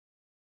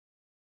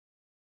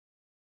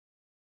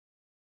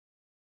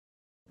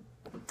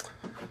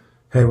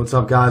Hey, what's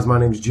up guys? My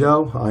name's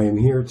Joe. I am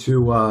here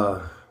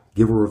to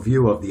give a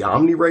review of the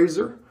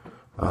OmniRazor.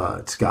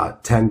 It's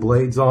got 10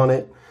 blades on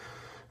it,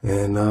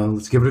 and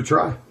let's give it a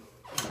try.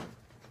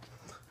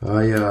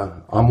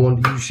 I'm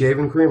one to use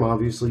shaving cream.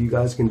 Obviously, you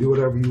guys can do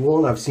whatever you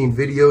want. I've seen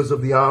videos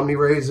of the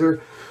OmniRazor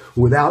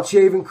without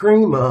shaving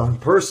cream.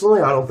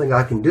 Personally, I don't think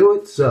I can do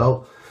it,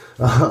 so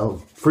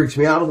freaks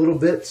me out a little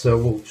bit. So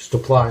we'll just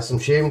apply some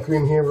shaving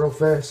cream here real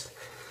fast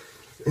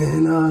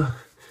and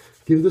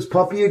give this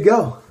puppy a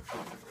go.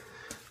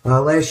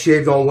 Last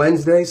shaved on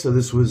Wednesday, so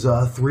this was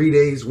 3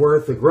 days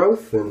worth of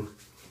growth, and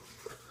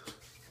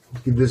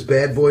let's give this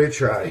bad boy a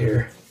try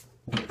here.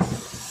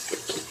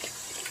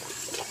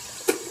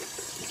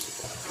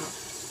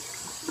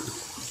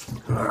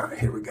 Alright,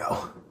 here we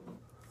go.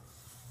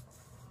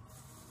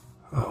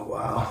 Oh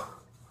wow.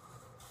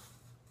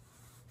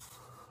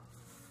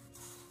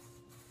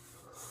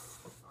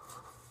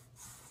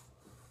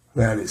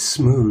 That is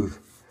smooth.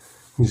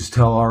 You can just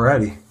tell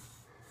already.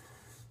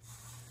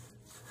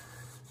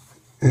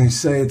 And you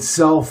say it's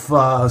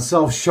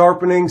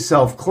self-sharpening,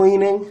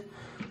 self-cleaning.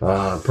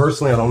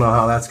 Personally, I don't know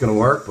how that's going to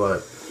work,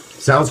 but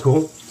sounds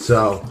cool.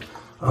 So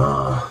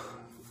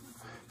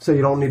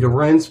you don't need to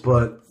rinse,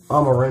 but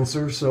I'm a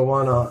rinser, so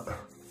why not?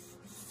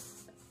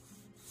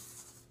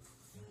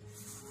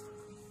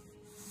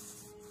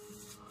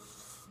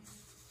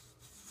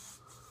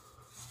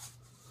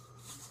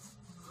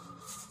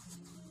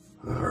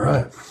 All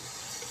right.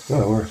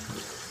 Well, we're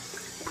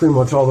pretty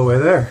much all the way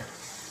there.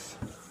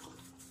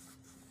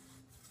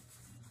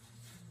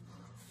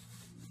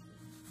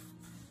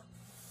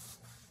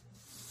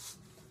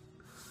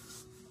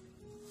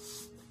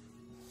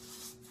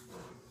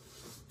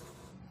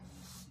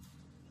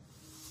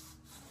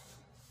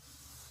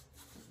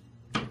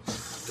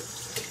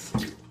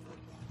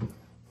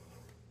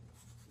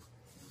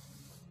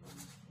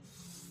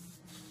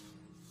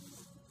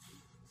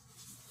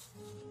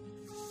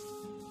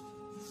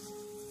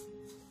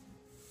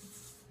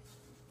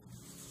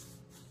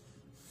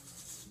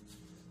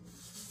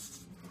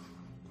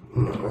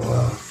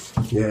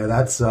 Yeah,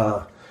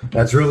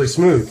 that's really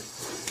smooth.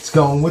 It's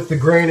going with the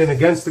grain and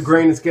against the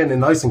grain. It's getting it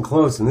nice and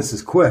close, and this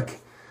is quick.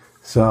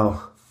 So,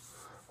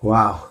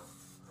 wow,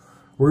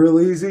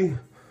 real easy. I'm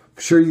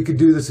sure you could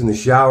do this in the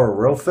shower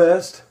real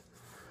fast,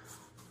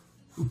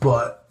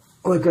 but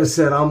like I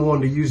said, I'm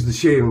one to use the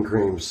shaving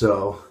cream.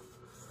 So,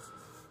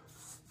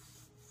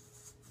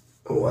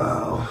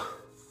 wow.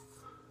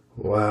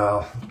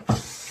 Well,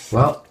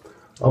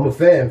 I'm a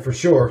fan for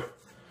sure.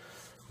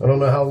 I don't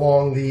know how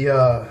long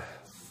the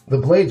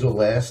blades will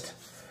last,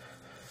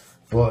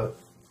 but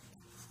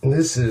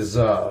this is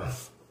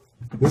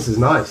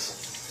nice.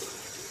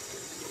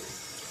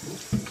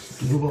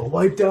 Give a little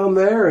wipe down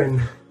there,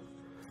 and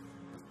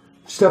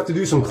just have to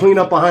do some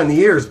cleanup behind the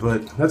ears,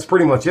 but that's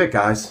pretty much it,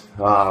 guys.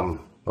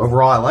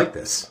 Overall, I like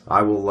this.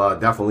 I will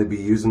definitely be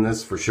using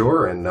this for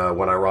sure, and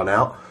when I run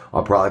out,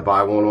 I'll probably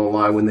buy one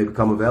online when they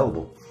become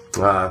available.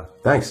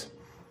 Thanks.